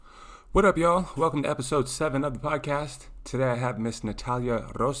What up, y'all? Welcome to episode 7 of the podcast. Today I have Miss Natalia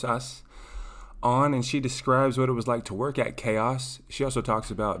Rosas on, and she describes what it was like to work at Chaos. She also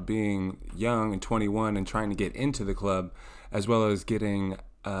talks about being young and 21 and trying to get into the club, as well as getting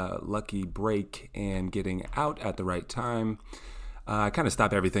a lucky break and getting out at the right time. I kind of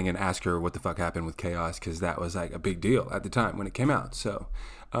stopped everything and asked her what the fuck happened with Chaos, because that was like a big deal at the time when it came out. So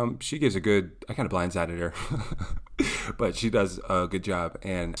she gives a good, I kind of blindsided her, but she does a good job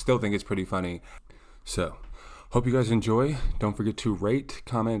and still think it's pretty funny. So hope you guys enjoy. Don't forget to rate,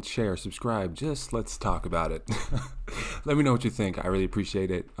 comment, share, subscribe. Just let's talk about it. Let me know what you think. I really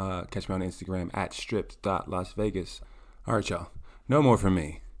appreciate it. Catch me on Instagram at stripped.lasvegas. All right, y'all. No more from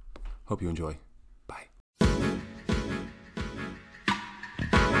me. Hope you enjoy. Bye.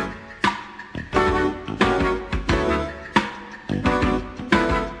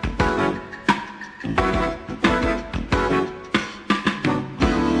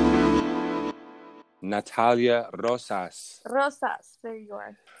 Natalia Rosas. Rosas, there you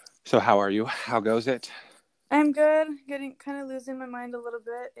are. So how are you? How goes it? I'm good. Kind of losing my mind a little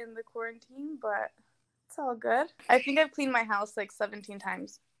bit in the quarantine, but it's all good. I think I've cleaned my house like 17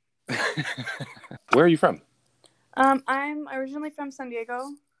 times. Where are you from? I'm originally from San Diego.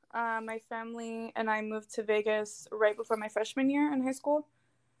 My family and I moved to Vegas right before my freshman year in high school.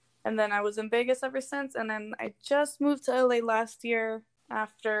 And then I was in Vegas ever since. And then I just moved to LA last year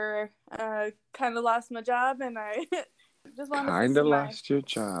after kind of lost my job, and I just wanted Kind of lost your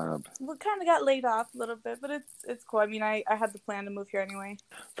job. Well, kind of got laid off a little bit, but it's cool. I mean, I had the plan to move here anyway.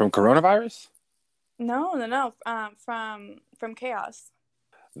 From coronavirus? No. From Chaos.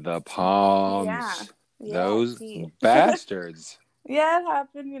 The Palms. Yeah. Those bastards. Yeah, it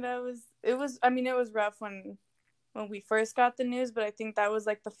happened. You know, it was. I mean, it was rough when we first got the news, but I think that was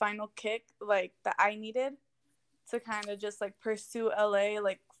like the final kick, like that I needed to kind of just like pursue LA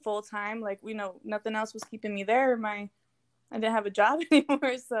like full time. Like, you know, nothing else was keeping me there. I didn't have a job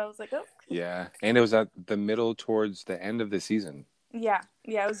anymore, so I was like, oh. Yeah, and it was at the middle towards the end of the season. Yeah,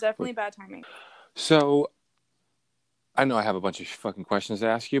 it was definitely bad timing. So, I know I have a bunch of fucking questions to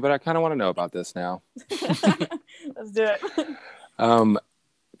ask you, but I kind of want to know about this now. Let's do it.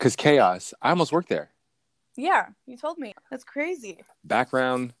 Because Chaos, I almost worked there. Yeah, you told me. That's crazy.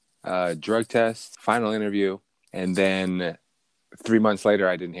 Background, drug test, final interview, and then 3 months later,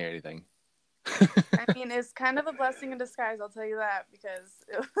 I didn't hear anything. I mean, it's kind of a blessing in disguise, I'll tell you that, because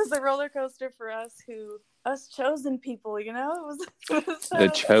it was a roller coaster for us chosen people, you know? It was the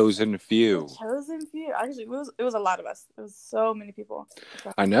chosen few. The chosen few. Actually, it was a lot of us. It was so many people.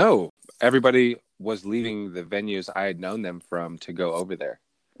 I know. Everybody was leaving the venues I had known them from to go over there.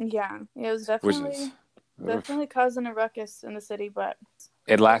 Yeah, it was definitely causing a ruckus in the city, but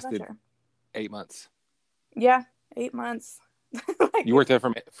it lasted 8 months. Yeah, 8 months. You worked there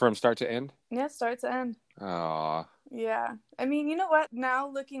from start to end? Yeah, start to end. Aww. Yeah. I mean, you know what? Now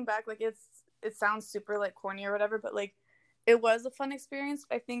looking back, like it sounds super like corny or whatever, but like it was a fun experience,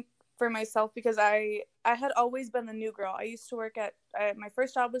 I think, for myself, because I had always been the new girl. I used to work my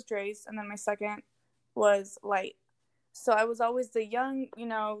first job was Dre's, and then my second was Light. So I was always the young, you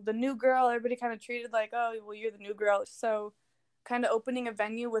know, the new girl. Everybody kind of treated like, oh, well, you're the new girl. So kind of opening a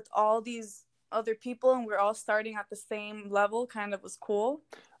venue with all these other people and we're all starting at the same level kind of was cool.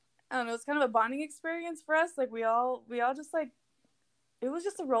 I don't know, it was kind of a bonding experience for us. Like we all just like, it was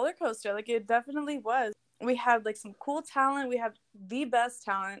just a roller coaster. Like it definitely was. We had like some cool talent. We had the best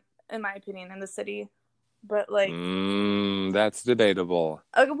talent, in my opinion, in the city. But like, that's debatable.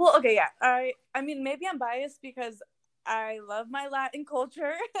 Okay, yeah. I mean, maybe I'm biased because I love my Latin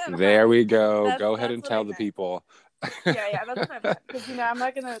culture. There we go. Go ahead and tell the people. Yeah, that's what I meant. Because, you know, I'm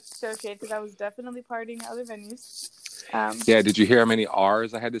not going to show shade because I was definitely partying at other venues. Yeah, did you hear how many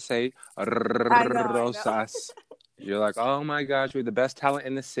R's I had to say? I know. Rosas. You're like, oh my gosh, we're the best talent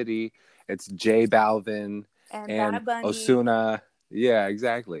in the city. It's J Balvin and Ozuna. Yeah,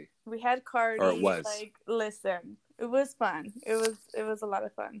 exactly. We had Cardi. Or it was. Like, listen, it was fun. It was a lot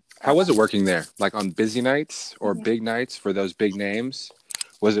of fun. How was it working there? Like on busy nights or big nights for those big names?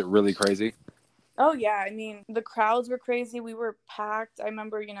 Was it really crazy? Oh, yeah. I mean, the crowds were crazy. We were packed. I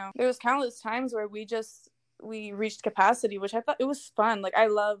remember, you know, there was countless times where we reached capacity, which I thought it was fun. Like, I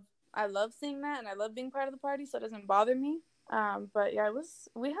love seeing that, and I love being part of the party, so it doesn't bother me. But yeah,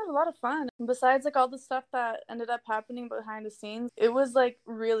 we had a lot of fun. Besides like all the stuff that ended up happening behind the scenes, it was like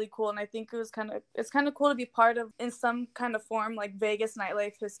really cool. And I think it's kind of cool to be part of, in some kind of form, like Vegas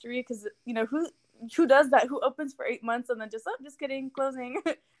nightlife history. Cause you know, who does that? Who opens for 8 months and then just kidding, closing,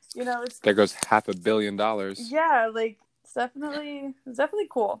 you know, there goes $500 million. Yeah. Like it's definitely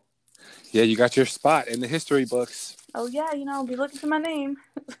cool. Yeah, you got your spot in the history books. Oh yeah, be looking for my name.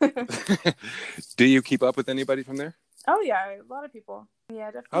 Do you keep up with anybody from there? Oh yeah, a lot of people. Yeah,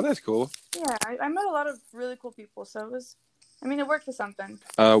 Oh, definitely. that's cool. Yeah, I met a lot of really cool people, so it worked for something.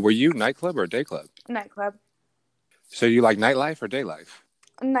 Were you nightclub or day club? Nightclub. So you like nightlife or day life?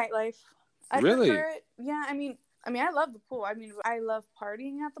 Nightlife. I Really? prefer it. Yeah, I love the pool. I love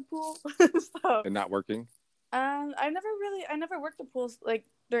partying at the pool. So, And not working? I never worked the pools like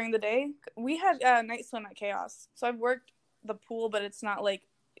during the day. We had night swim at Chaos, so I've worked the pool, but it's not like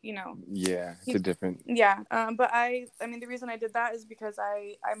Yeah, it's a different. Yeah, but the reason I did that is because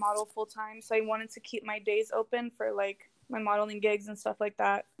I model full time, so I wanted to keep my days open for like my modeling gigs and stuff like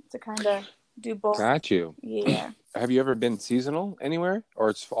that to kind of do both. Got you. Yeah. Have you ever been seasonal anywhere, or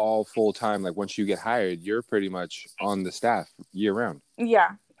it's all full time? Like once you get hired, you're pretty much on the staff year round.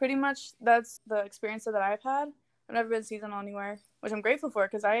 Yeah, pretty much that's the experience that I've had. I've never been seasonal anywhere, which I'm grateful for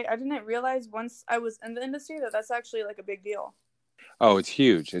because I didn't realize once I was in the industry that that's actually like a big deal. Oh, it's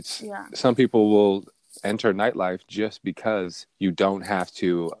huge. Some people will enter nightlife just because you don't have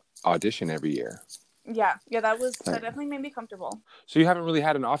to audition every year. Yeah, that definitely made me comfortable. So you haven't really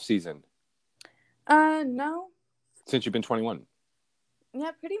had an off season? No. Since you've been 21?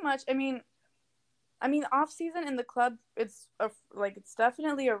 Yeah, pretty much. Off season in the club, it's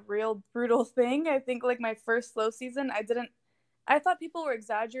definitely a real brutal thing. I think like my first slow season, I thought people were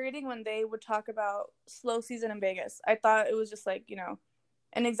exaggerating when they would talk about slow season in Vegas. I thought it was just like,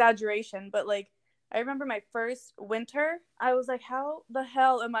 an exaggeration. But like, I remember my first winter, I was like, how the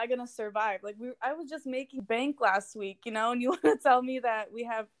hell am I going to survive? Like I was just making bank last week, and you want to tell me that we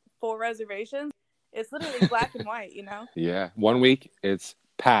have 4 reservations? It's literally black and white, Yeah. 1 week, it's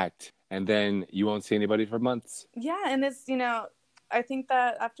packed. And then you won't see anybody for months. Yeah. And it's, I think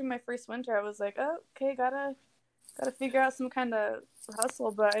that after my first winter, I was like, oh, okay, gotta figure out some kind of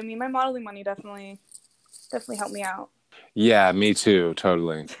hustle. But my modeling money definitely helped me out. Yeah, me too.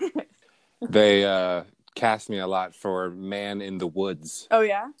 Totally. They cast me a lot for Man in the Woods. Oh,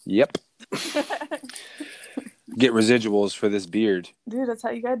 yeah? Yep. Get residuals for this beard. Dude, that's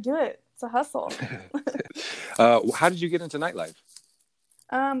how you gotta do it. It's a hustle. How did you get into nightlife?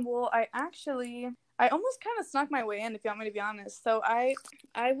 Well, I almost kind of snuck my way in, if you want me to be honest. So I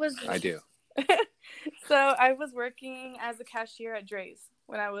do. So I was working as a cashier at Dre's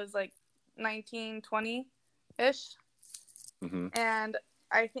when I was like 19, 20-ish. Mm-hmm. And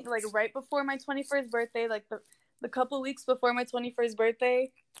I think like right before my 21st birthday, like the couple weeks before my 21st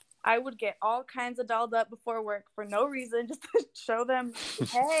birthday, I would get all kinds of dolled up before work for no reason, just to show them,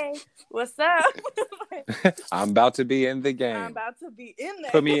 hey, what's up? I'm about to be in the game. I'm about to be in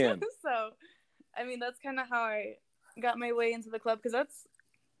there. Put me in. So, that's kind of how I got my way into the club, because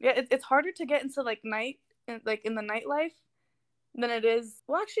it's harder to get into like in the nightlife than it is.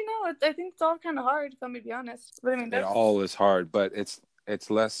 Well, actually, no, I think it's all kind of hard, if I'm gonna be honest. But it all is hard, but it's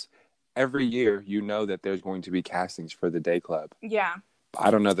less. Every year, that there's going to be castings for the day club. Yeah. I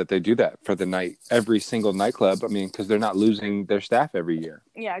don't know that they do that for every single nightclub. Because they're not losing their staff every year.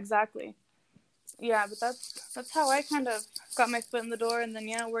 Yeah, exactly. Yeah, but that's how I kind of got my foot in the door, and then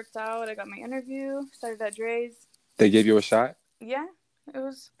it worked out. I got my interview, started at Dre's. They gave you a shot? Yeah, it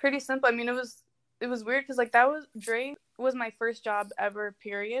was pretty simple. It was weird because like Dre's was my first job ever,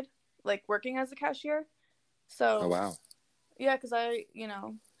 period. Like working as a cashier. So. Oh wow. Yeah, because I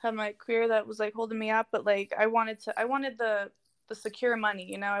had my career that was like holding me up, but like I wanted the secure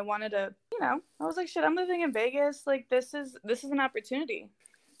money. I wanted to. I was like, shit, I'm living in Vegas. Like this is an opportunity.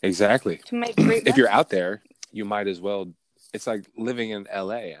 Exactly. To make great money. If you're out there, you might as well. It's like living in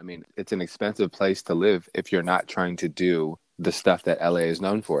LA. It's an expensive place to live if you're not trying to do the stuff that LA is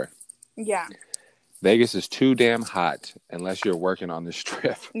known for. Yeah. Vegas is too damn hot unless you're working on the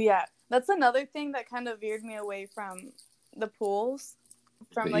strip. Yeah. That's another thing that kind of veered me away from the pools,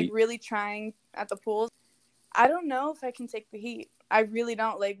 from like really trying at the pools. I don't know if I can take the heat. I really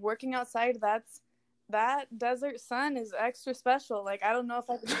don't. Like working outside, that desert sun is extra special. Like, I don't know if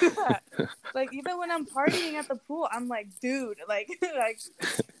I can do that. Like, even when I'm partying at the pool, I'm like, dude, like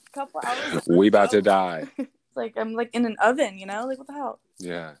a couple hours. We about to die. Like, I'm like in an oven, Like, what the hell?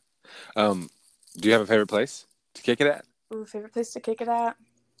 Yeah. Do you have a favorite place to kick it at? Ooh, favorite place to kick it at?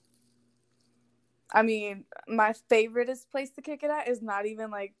 My favoriteest place to kick it at is not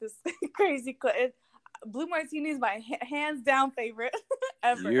even like this crazy. Blue Martini is my hands down favorite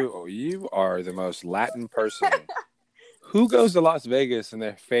ever. You are the most Latin person. Who goes to Las Vegas and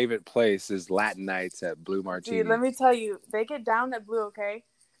their favorite place is Latin nights at Blue Martini? Dude, let me tell you, they get down at Blue, okay?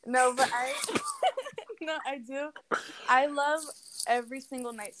 No, but I do. I love every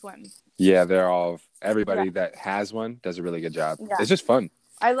single night swim. Yeah, everybody that has one does a really good job. Yeah. It's just fun.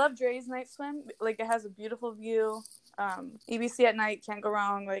 I love Dre's night swim. Like, it has a beautiful view. EBC at night, can't go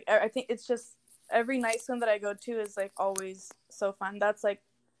wrong. Like, I think it's just every night swim that I go to is like always so fun. That's like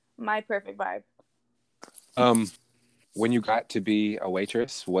my perfect vibe. When you got to be a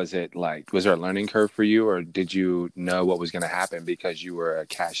waitress, was there a learning curve for you, or did you know what was going to happen because you were a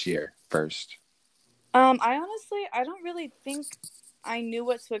cashier first? I don't really think I knew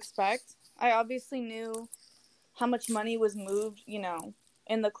what to expect. I obviously knew how much money was moved, you know,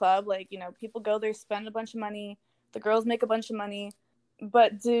 in the club. Like, you know, people go there, spend a bunch of money. The girls make a bunch of money.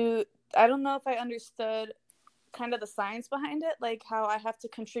 But I don't know if I understood kind of the science behind it, like how I have to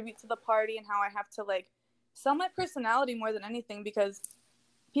contribute to the party and how I have to, like, sell my personality more than anything, because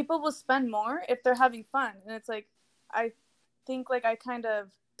people will spend more if they're having fun. And it's like, I think, like, I kind of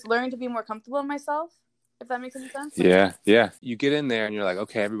learned to be more comfortable in myself, if that makes any sense. Yeah. You get in there and you're like,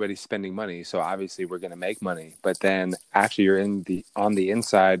 okay, everybody's spending money, so obviously we're going to make money. But then after you're on the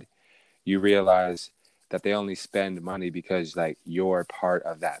inside, you realize that they only spend money because, like, you're part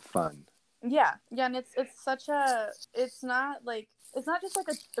of that fun. Yeah, and it's not just like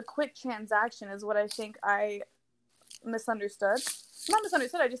a quick transaction is what I think I misunderstood. Not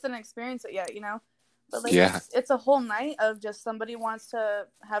misunderstood, I just didn't experience it yet, you know? But like, Yeah. it's a whole night of just somebody wants to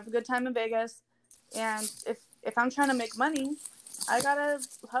have a good time in Vegas, and if I'm trying to make money, I gotta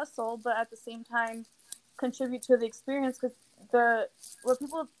hustle, but at the same time contribute to the experience, because what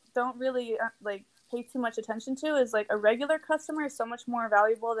people don't really like pay too much attention to is, like, a regular customer is so much more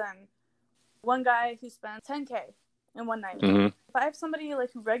valuable than one guy who spends $10K in one night. Mm-hmm. If I have somebody,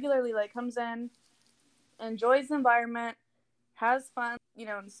 like, who regularly, like, comes in, enjoys the environment, has fun, you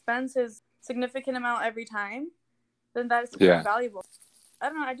know, and spends his significant amount every time, then that's more valuable. I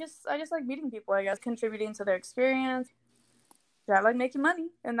don't know. I just like meeting people, I guess, contributing to their experience. Yeah, I like making money,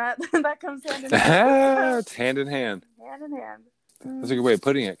 and that comes hand in hand. It's hand in hand. Hand in hand. That's a good way of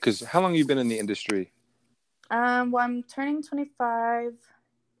putting it. Because how long have you been in the industry? Well, I'm turning 25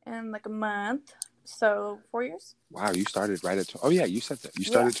 in like a month, so 4 years. Wow, you started right at... Oh, yeah, you said that. You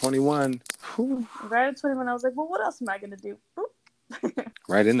started 21. Whew. Right at 21, I was like, well, what else am I going to do?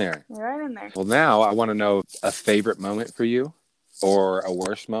 Right in there. Right in there. Well, now I want to know a favorite moment for you, or a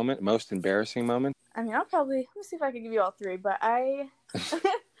worst moment, most embarrassing moment. I mean, let me see if I can give you all three, but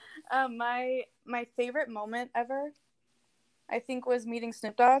my favorite moment ever, I think, was meeting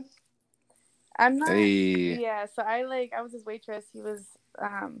Snoop Dogg. Yeah, so I was his waitress. He was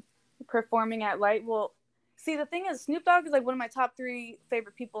performing at Light. Well, see, the thing is, Snoop Dogg is like one of my top 3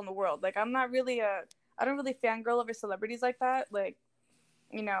 favorite people in the world. Like, I don't really fangirl over celebrities like that. Like,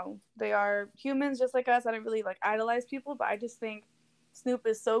 you know, they are humans just like us. I don't really like idolize people, but I just think Snoop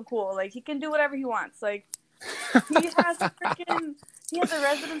is so cool. Like, he can do whatever he wants. Like, he has a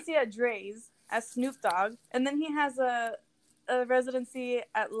residency at Dre's as Snoop Dogg, and then he has a residency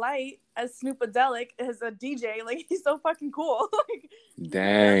at Light as Snoopadelic as a DJ. Like, he's so fucking cool. Like,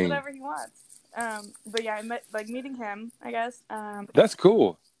 dang, he does whatever he wants. But yeah, I met, like, meeting him, I guess. That's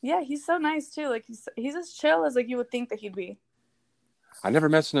cool. Yeah, he's so nice too. Like, he's as chill as, like, you would think that he'd be. I never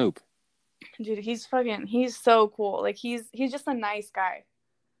met Snoop. Dude, he's so cool. Like, he's just a nice guy.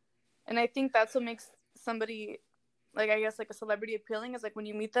 And I think that's what makes somebody, like, I guess, like, a celebrity appealing, is like when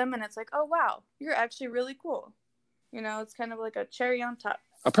you meet them and it's like, oh wow, you're actually really cool. You know, it's kind of like a cherry on top.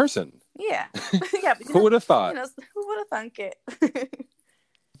 A person. Yeah. Yeah. Who would have thought? You know, who would have thunk it?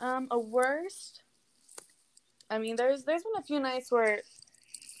 A worst. I mean, there's been a few nights where,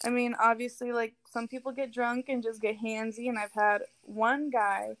 I mean, obviously, like, some people get drunk and just get handsy, and I've had one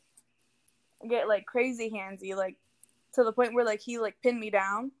guy get, like, crazy handsy, like, to the point where, like, he, like, pinned me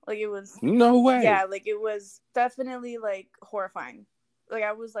down. Like, it was... No way. Yeah, like, it was definitely, like, horrifying. Like,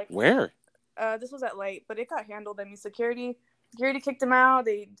 I was like... Where? This was at Light, but it got handled. I mean, security kicked him out.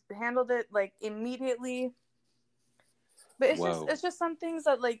 They handled it, like, immediately. But it's just some things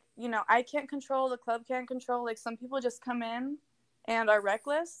that, like, you know, I can't control, the club can't control. Like, some people just come in and are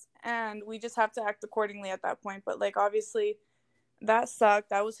reckless, and we just have to act accordingly at that point. But, like, obviously, that sucked.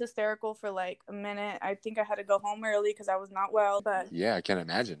 That was hysterical for, like, a minute. I think I had to go home early because I was not well. But yeah, I can't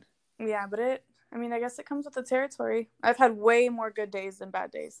imagine. Yeah, but I mean, I guess it comes with the territory. I've had way more good days than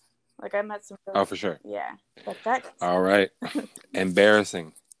bad days. Like, I met some... Oh, for sure. Yeah. But that... All right.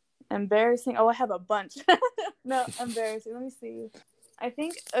 Embarrassing. Oh, I have a bunch. No, embarrassing. Let me see. I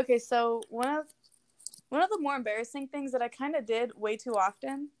think, okay, so one of the more embarrassing things that I kind of did way too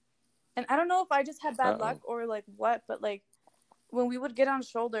often, and I don't know if I just had bad luck or, like, what, but, like, when we would get on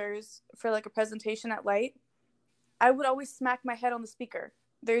shoulders for, like, a presentation at Light, I would always smack my head on the speaker.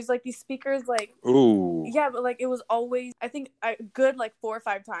 There's like these speakers like Ooh. yeah, but like it was always I think good like 4 or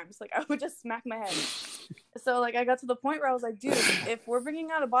 5 times. Like I would just smack my head. So like I got to the point where I was like, dude, if we're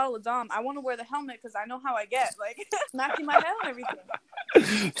bringing out a bottle of Dom, I want to wear the helmet because I know how I get, like smacking my head on everything.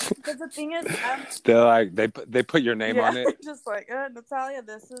 Because the thing is, they're like they put your name on it. Just like Natalia,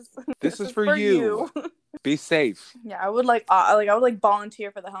 this is for you. Be safe. Yeah, I would I would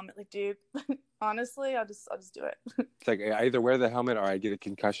volunteer for the helmet. Like, dude, honestly, I'll just do it. It's like I either wear the helmet or I get a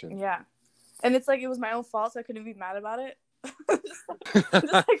concussion. Yeah, and it's like it was my own fault, so I couldn't be mad about it.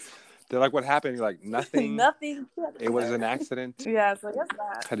 just like, they're like, what happened? You're like, nothing. Nothing. It was an accident. Yeah, it's like that's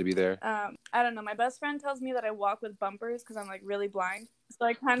that. Had to be there. I don't know. My best friend tells me that I walk with bumpers because I'm like really blind. So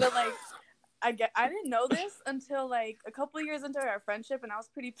I kind of like I didn't know this until like a couple of years into our friendship, and I was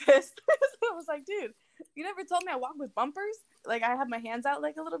pretty pissed. I was like, dude, you never told me I walk with bumpers. Like I have my hands out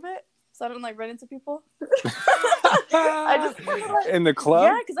like a little bit, so I don't like run into people. I just like, in the club.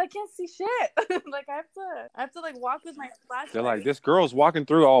 Yeah, because I can't see shit. Like I have to like walk with my flashlight. They're like, this girl's walking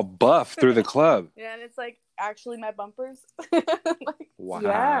through all buff through the club. Yeah, and it's like actually my bumpers. Like,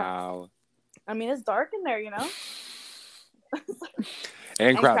 wow. Yeah. I mean, it's dark in there, you know.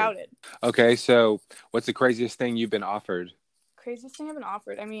 And crowded. Okay, so what's the craziest thing you've been offered? Craziest thing I've been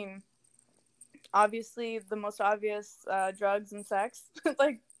offered? I mean, obviously the most obvious, drugs and sex.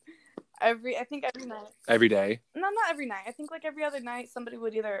 Like I think every night. Every day? No, not every night. I think like every other night somebody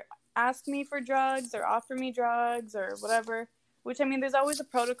would either ask me for drugs or offer me drugs or whatever. Which, I mean, there's always a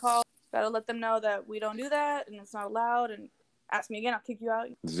protocol. Gotta let them know that we don't do that and it's not allowed. And ask me again, I'll kick you out.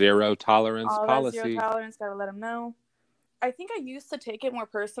 Zero tolerance policy. Zero tolerance, gotta let them know. I think I used to take it more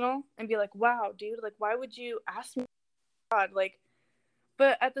personal and be like, wow, dude, like, why would you ask me? God, like,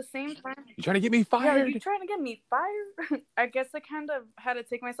 but at the same time, you trying to get me fired? Yeah, like, you trying to get me fired? I guess I kind of had to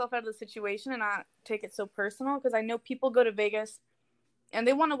take myself out of the situation and not take it so personal because I know people go to Vegas and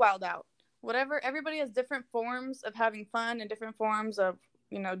they want to wild out. Whatever, everybody has different forms of having fun and different forms of,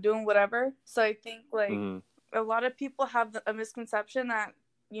 you know, doing whatever. So I think like a lot of people have a misconception that,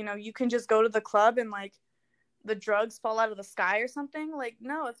 you know, you can just go to the club and like the drugs fall out of the sky or something. Like,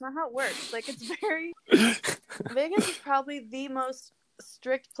 no, it's not how it works. Like, it's very Vegas is probably the most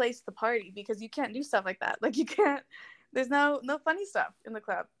strict place to party because you can't do stuff like that. Like, you can't. There's no funny stuff in the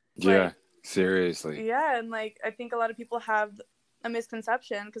club. Yeah, like, seriously. Yeah, and like I think a lot of people have a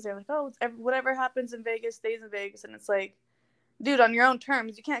misconception because they're like, oh, whatever happens in Vegas stays in Vegas, and it's like, dude, on your own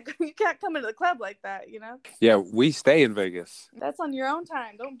terms. You can't come into the club like that, you know? Yeah, we stay in Vegas. That's on your own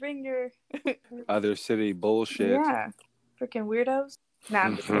time. Don't bring your other city bullshit. Yeah, freaking weirdos. Nah,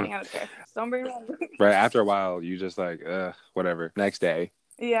 I'm just kidding. I don't care. Don't bring that. Right, after a while, you just like, whatever. Next day.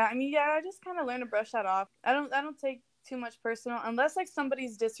 Yeah, I mean, I just kind of learned to brush that off. I don't take too much personal unless like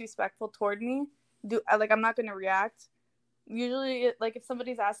somebody's disrespectful toward me. I'm not gonna react. Usually, like, if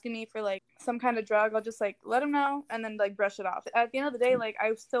somebody's asking me for, like, some kind of drug, I'll just, like, let them know and then, like, brush it off. At the end of the day, like,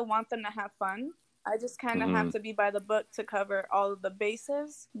 I still want them to have fun. I just kind of have to be by the book to cover all of the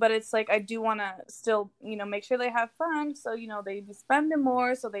bases. But it's, like, I do want to still, you know, make sure they have fun. So, you know, they be spending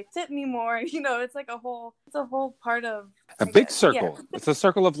more. So they tip me more. You know, it's, like, a whole part of... A big circle. Yeah. It's a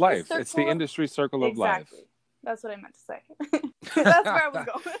circle of life. It's the industry circle of life. That's what I meant to say. That's where I was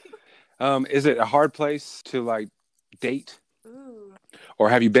going. Is it a hard place to, like, date? Ooh. Or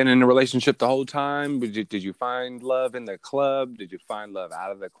have you been in a relationship the whole time? Did you find love in the club? Did you find love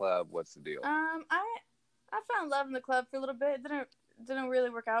out of the club? What's the deal? I found love in the club for a little bit. It didn't really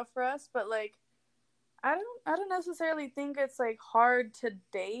work out for us, but like I don't necessarily think it's like hard to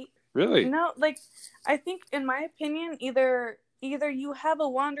date. Really? No, like I think in my opinion either you have a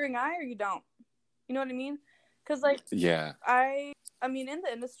wandering eye or you don't. You know what I mean? Cuz like yeah. I mean in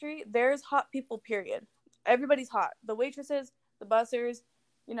the industry there's hot people, period. Everybody's hot. The waitresses, the bussers,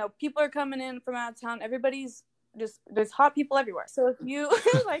 you know, people are coming in from out of town. Everybody's just, there's hot people everywhere. So if you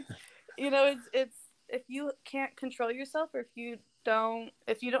like, you know, it's if you can't control yourself or if you don't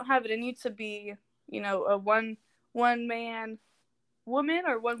have it in you to be, you know, a one man woman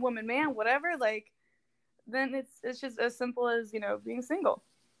or one woman man, whatever, like, then it's just as simple as, you know, being single.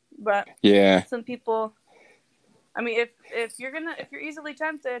 But yeah, some people, I mean, if you're easily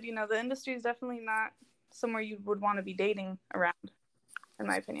tempted, you know, the industry is definitely not somewhere you would want to be dating around, in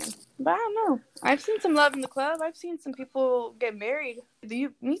my opinion. But I don't know. I've seen some love in the club. I've seen some people get married.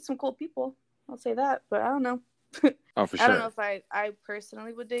 You meet some cool people. I'll say that, but I don't know. Oh, for sure. I don't know if I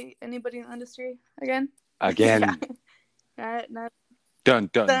personally would date anybody in the industry again. Again. Not dun,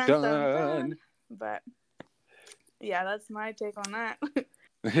 dun, dun, dun. But yeah, that's my take on that.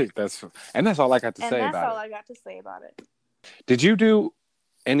 that's all I got to say about it. And that's all I got to say about it. Did you do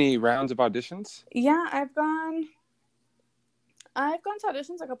any rounds of auditions? Yeah, I've gone I've gone to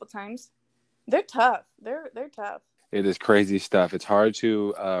auditions a couple times. They're tough. They're tough. It is crazy stuff. It's hard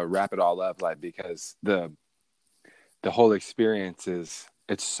to wrap it all up, like, because the whole experience is,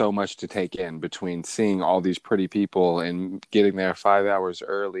 it's so much to take in, between seeing all these pretty people and getting there 5 hours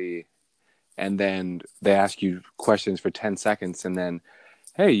early, and then they ask you questions for 10 seconds, and then,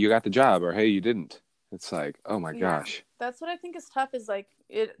 hey, you got the job, or hey, you didn't. It's like, oh my gosh. That's what I think is tough, is like,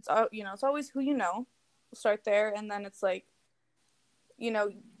 it's it's always who you know. Start there, and then it's like,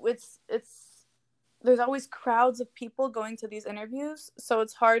 it's there's always crowds of people going to these interviews, so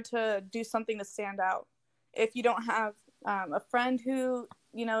it's hard to do something to stand out if you don't have a friend who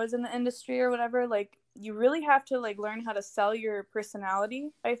is in the industry or whatever. Like, you really have to like learn how to sell your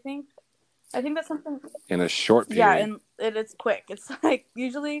personality. I think that's something In a short period. Yeah, and it's quick. It's like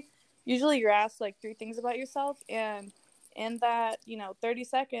usually you're asked like 3 things about yourself, and in that 30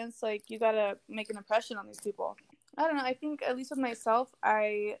 seconds, like, you gotta make an impression on these people. I don't know. I think, at least with myself,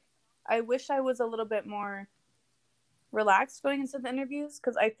 I wish I was a little bit more relaxed going into the interviews,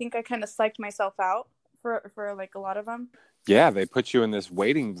 because I think I kind of psyched myself out for like a lot of them. Yeah, they put you in this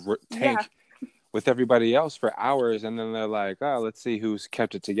waiting tank with everybody else for hours, and then they're like, oh, let's see who's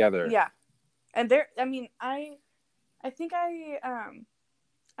kept it together. Yeah. And I think I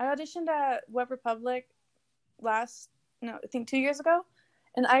auditioned at Web Republic I think 2 years ago,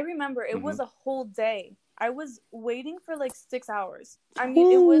 and I remember it was a whole day. I was waiting for like 6 hours. I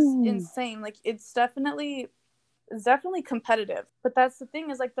mean, it was insane. Like, it's definitely competitive, but that's the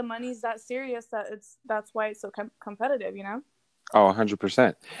thing, is like, the money's that serious that's why it's so competitive, Oh,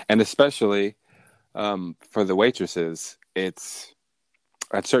 100%. And especially for the waitresses, it's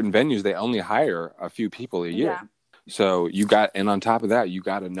at certain venues, they only hire a few people a year. Yeah. So and on top of that, you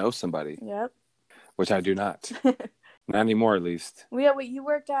got to know somebody. Yep. Which I do not. Not anymore, at least. Well, yeah, wait, you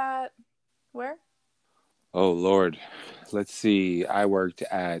worked at where? Oh, Lord. Let's see. I worked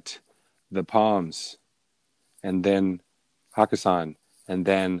at the Palms, and then Hakkasan, and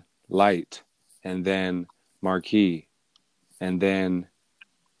then Light, and then Marquee, and then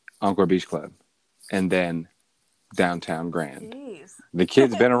Encore Beach Club, and then Downtown Grand. Jeez. The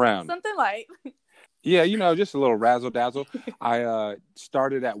kid's been around. Something light. Yeah, just a little razzle dazzle. I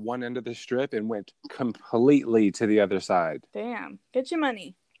started at one end of the strip and went completely to the other side. Damn. Get your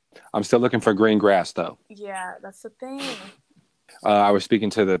money. I'm still looking for green grass, though. Yeah, that's the thing. I was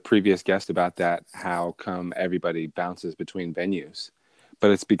speaking to the previous guest about that, how come everybody bounces between venues. But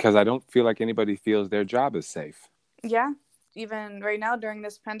it's because I don't feel like anybody feels their job is safe. Yeah. Even right now during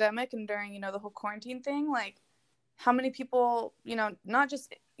this pandemic and during, the whole quarantine thing, like, how many people, not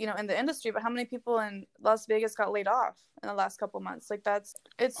just, in the industry, but how many people in Las Vegas got laid off in the last couple months? Like,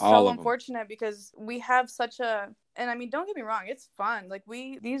 it's so unfortunate, because we have and I mean, don't get me wrong, it's fun. Like,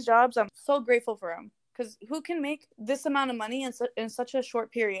 these jobs, I'm so grateful for them, because who can make this amount of money in such a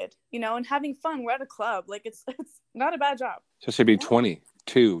short period, and having fun? We're at a club. Like, it's not a bad job. So it should be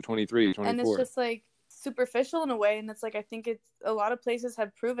 22, 23, 24. And it's just like superficial in a way. And it's like, I think a lot of places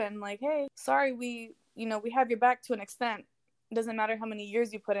have proven like, hey, sorry, we have your back to an extent. It doesn't matter how many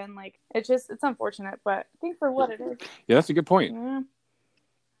years you put in. Like, it's unfortunate, but I think for what it is. Yeah, that's a good point. Yeah.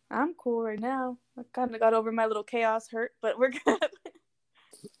 I'm cool right now. I kind of got over my little chaos hurt, but we're good.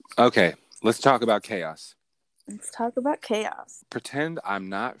 Okay, let's talk about chaos. Let's talk about chaos. Pretend I'm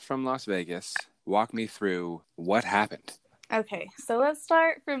not from Las Vegas. Walk me through what happened. Okay, so let's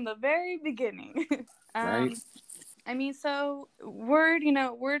start from the very beginning. Right. I mean, so word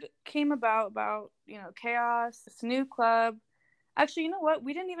came about chaos, this new club. Actually, you know what?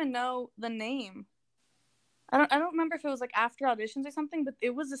 We didn't even know the name. I don't remember if it was like after auditions or something, but it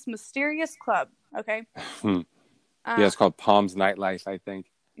was this mysterious club. Okay. Yeah, it's called Palms Nightlife, I think.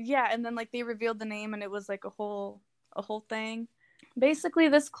 Yeah, and then like they revealed the name, and it was like a whole thing. Basically,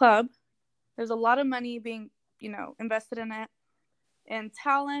 this club, there's a lot of money being invested in it, and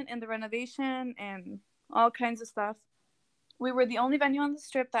talent, and the renovation, and all kinds of stuff. We were the only venue on the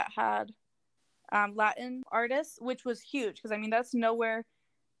strip that had Latin artists, which was huge, because I mean, that's nowhere,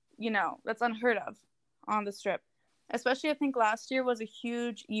 that's unheard of on the strip. Especially, I think last year was a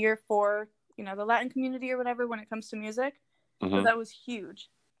huge year for the Latin community or whatever when it comes to music. So that was huge.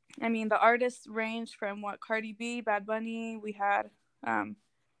 I mean, the artists ranged from Cardi B, Bad Bunny. We had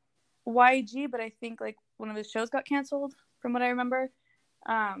YG, but I think like one of his shows got canceled from what I remember.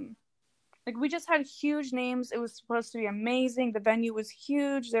 Like, we just had huge names. It was supposed to be amazing. The venue was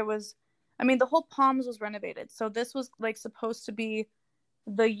huge. The whole Palms was renovated. So this was like supposed to be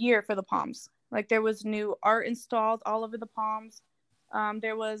the year for the Palms. Like, there was new art installed all over the Palms.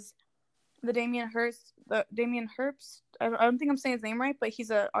 There was the Damien Hirst. I don't think I'm saying his name right, but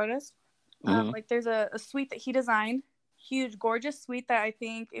he's an artist. Like, there's a suite that he designed. huge, gorgeous suite that I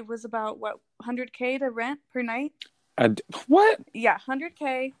think it was about, what, 100K to rent per night? What? Yeah,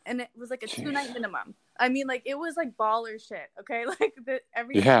 100K, and it was like a 2-night minimum. I mean, like, it was like baller shit, okay? Like,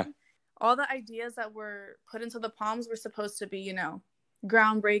 everything, Yeah. all the ideas that were put into the Palms were supposed to be, you know,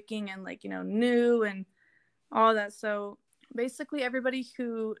 groundbreaking and, like, you know, new and all that. So basically everybody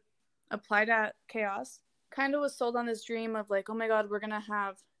who applied at Chaos kind of was sold on this dream of like, oh my God, we're going to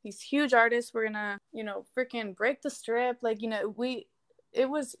have these huge artists. We're going to, you know, freaking break the strip. Like, you know, it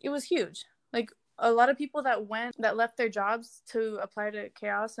was huge. Like, a lot of people that left their jobs to apply to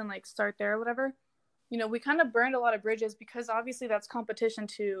Chaos and like start there or whatever, you know, we kind of burned a lot of bridges because obviously that's competition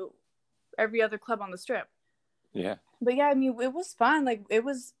to every other club on the strip. Yeah. But yeah, I mean, it was fun. Like, it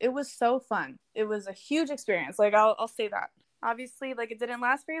was so fun. It was a huge experience. Like, I'll say that. Obviously, like, it didn't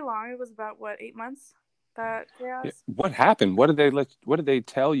last very long. It was about, what, 8 months? That Chaos. Yeah. What happened? What did they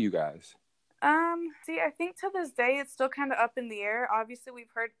tell you guys? See, I think to this day it's still kind of up in the air. Obviously,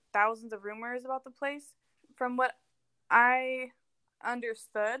 we've heard thousands of rumors about the place. From what I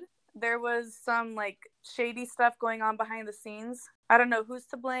understood, there was some like shady stuff going on behind the scenes. I don't know who's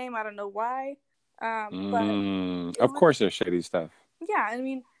to blame. I don't know why. But of course there's shady stuff. Yeah, I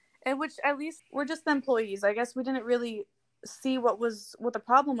mean, and which at least we're just the employees. I guess we didn't really see what the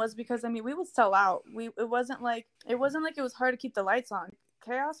problem was because I mean we would sell out. It wasn't like it was hard to keep the lights on.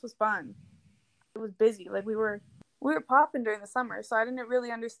 Chaos was fun. It was busy. Like we were popping during the summer, so I didn't really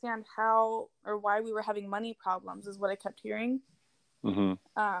understand how or why we were having money problems. Is what I kept hearing. Mm-hmm.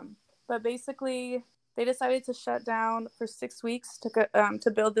 But basically, they decided to shut down for 6 weeks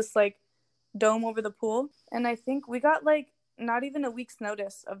to build this like dome over the pool, and I think we got like not even a week's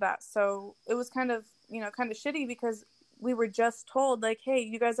notice of that. So it was kind of shitty because we were just told like, hey,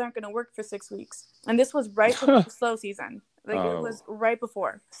 you guys aren't going to work for 6 weeks, and this was right before slow season. Like It was right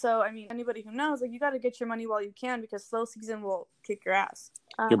before. So I mean, anybody who knows, like, you got to get your money while you can because slow season will kick your ass.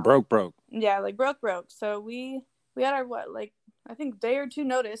 You're broke. Yeah, like broke. So we had our I think day or two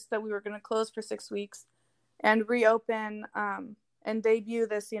notice that we were going to close for 6 weeks and reopen and debut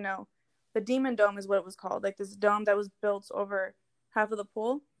this, you know, the Demon Dome is what it was called. Like this dome that was built over half of the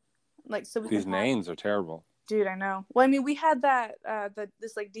pool. Like so these names are terrible. Dude, I know. Well, I mean, we had that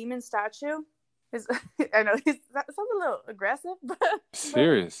this like demon statue. I know that sounds a little aggressive, but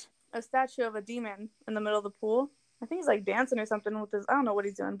serious. A statue of a demon in the middle of the pool. I think he's like dancing or something with his. I don't know what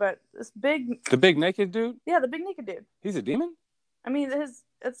he's doing, but the big naked dude. Yeah, the big naked dude. He's a demon. I mean,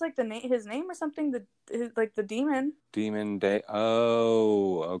 it's like his name or something. Like the demon. Demon Day.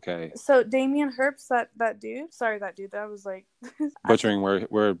 Oh, okay. So Damien Herbst, that dude. Sorry, that dude. That was like butchering.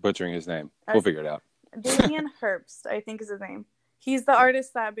 We're butchering his name. We'll figure it out. Damien Herbst, I think is his name. He's the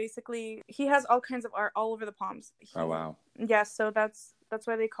artist that basically he has all kinds of art all over the Palms. Oh wow. Yeah, so that's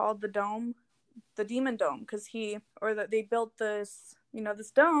why they called the dome the Demon Dome, because they built this, you know,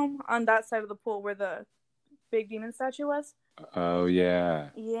 this dome on that side of the pool where the big demon statue was. Oh yeah.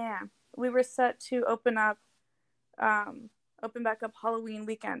 Yeah, we were set to open back up Halloween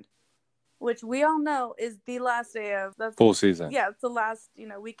weekend, which we all know is the last day of the full season. Yeah, it's the last, you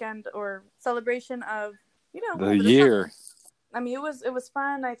know, weekend or celebration of, you know, the year. Summer. I mean, it was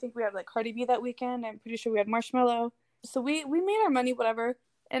fun. I think we had like Cardi B that weekend. I'm pretty sure we had Marshmello. So we made our money, whatever.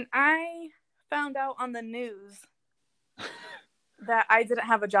 And I found out on the news that I didn't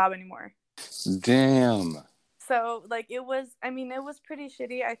have a job anymore. Damn. So like it was pretty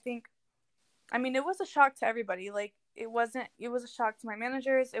shitty. It was a shock to everybody. Like it was a shock to my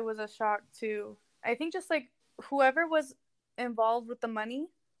managers. It was a shock to, I think, just like whoever was involved with the money.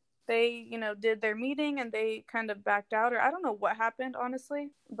 They, you know, did their meeting and they kind of backed out, or I don't know what happened, honestly.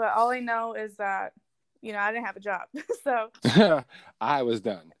 But all I know is that, you know, I didn't have a job. So I was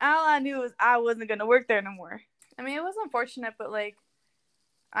done. All I knew was I wasn't going to work there no more. I mean, it was unfortunate, but like,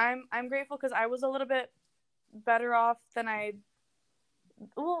 I'm grateful because I was a little bit better off than I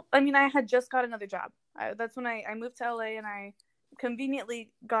had just got another job. That's when I moved to LA and I conveniently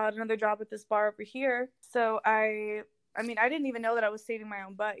got another job at this bar over here. So I didn't even know that I was saving my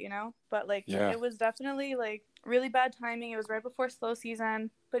own butt, you know? But, like, It was definitely, like, really bad timing. It was right before slow season.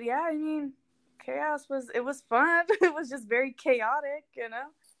 But, yeah, I mean, Chaos was fun. It was just very chaotic, you know?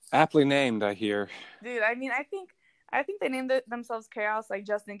 Aptly named, I hear. Dude, I mean, I think they named themselves Chaos, like,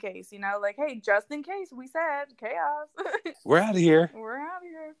 just in case, you know? Like, hey, just in case, we said Chaos. We're out of here.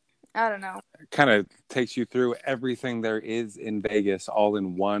 I don't know. It kind of takes you through everything there is in Vegas all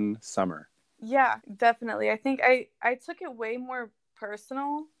in one summer. Yeah, definitely. I think I took it way more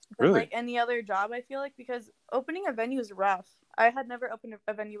personal than Really? like any other job, I feel like, because opening a venue is rough. I had never opened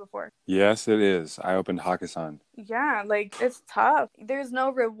a venue before. Yes, it is. I opened Hakkasan. Yeah, like it's tough. There's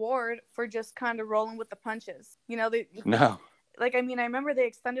no reward for just kind of rolling with the punches. You know, No. like, I mean, I remember they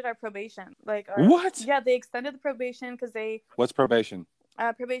extended our probation. Like, What? Yeah, they extended the probation because What's probation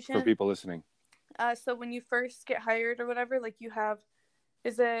for probation. people listening? So when you first get hired or whatever, like you have,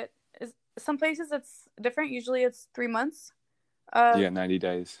 is some places it's different. Usually it's 3 months. Yeah, 90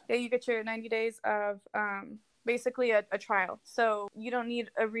 days. Yeah, you get your 90 days of basically a trial. So you don't need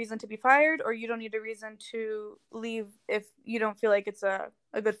a reason to be fired, or you don't need a reason to leave if you don't feel like it's a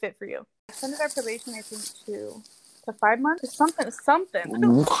good fit for you. Extended our probation, I think, to 5 months or something.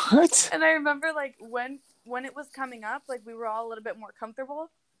 What? And I remember like when it was coming up, like we were all a little bit more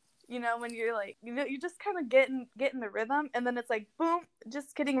comfortable. You know, when you're like, you know, you just kind of get in the rhythm, and then it's like, boom,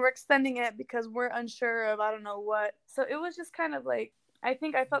 just kidding, we're extending it because we're unsure of I don't know what. So it was just kind of like, I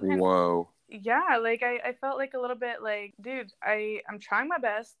think I felt kind Whoa. yeah, like I felt like a little bit like, dude, I'm trying my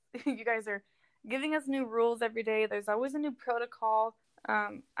best. You guys are giving us new rules every day. There's always a new protocol.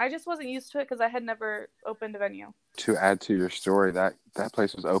 I just wasn't used to it because I had never opened a venue. To add to your story, that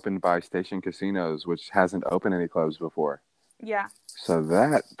place was opened by Station Casinos, which hasn't opened any clubs before. Yeah. So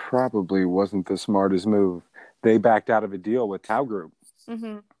that probably wasn't the smartest move. They backed out of a deal with Tao Group.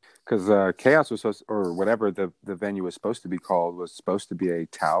 Mm-hmm. Because Chaos was supposed, or whatever the venue was supposed to be called, was supposed to be a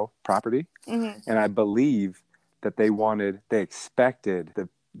Tao property. Mm-hmm. And I believe that they expected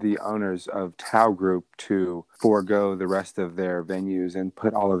the owners of Tao Group to forego the rest of their venues and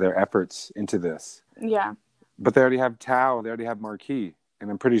put all of their efforts into this. Yeah. But they already have Tao, they already have Marquee, and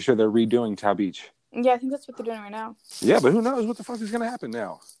I'm pretty sure they're redoing Tao Beach. Yeah, I think that's what they're doing right now. Yeah, but who knows what the fuck is going to happen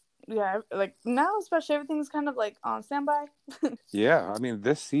now? Yeah, like now, especially everything's kind of like on standby. Yeah, I mean,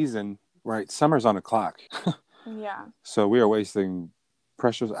 this season, right, summer's on the clock. Yeah. So we are wasting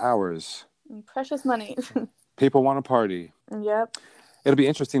precious hours. Precious money. People want to party. Yep. It'll be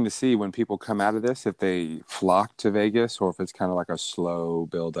interesting to see when people come out of this, if they flock to Vegas or if it's kind of like a slow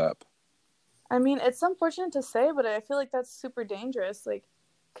build up. I mean, it's unfortunate to say, but I feel like that's super dangerous. Like,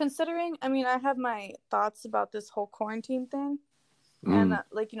 considering, I mean, I have my thoughts about this whole quarantine thing. And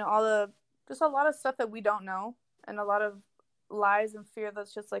like, you know, just a lot of stuff that we don't know, and a lot of lies and fear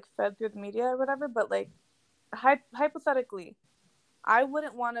that's just like fed through the media or whatever. But like, hypothetically, I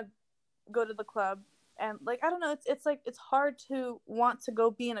wouldn't want to go to the club, and like, I don't know, it's like, it's hard to want to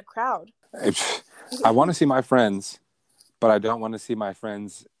go be in a crowd. I want to see my friends, but I don't want to see my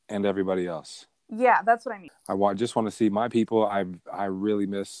friends and everybody else. Yeah, that's what I mean. I just want to see my people. I really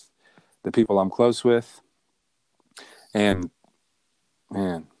miss the people I'm close with, and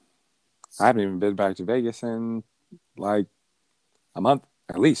man, I haven't even been back to Vegas in like a month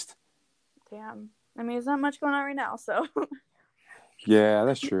at least. Damn. I mean, there's not much going on right now, so. Yeah,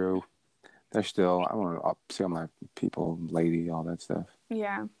 that's true. There's still, I want to see all my people, lady, all that stuff.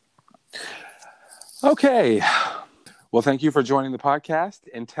 Yeah. Okay. Well, thank you for joining the podcast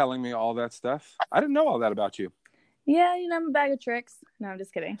and telling me all that stuff. I didn't know all that about you. Yeah, you know, I'm a bag of tricks. No, I'm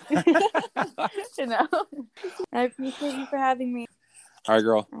just kidding. You know, I appreciate you for having me. All right,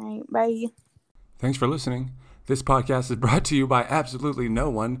 girl. All right, bye. Thanks for listening. This podcast is brought to you by absolutely no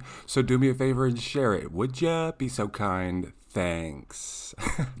one, so do me a favor and share it. Would ya? Be so kind. Thanks.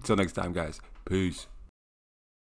 Until next time, guys. Peace.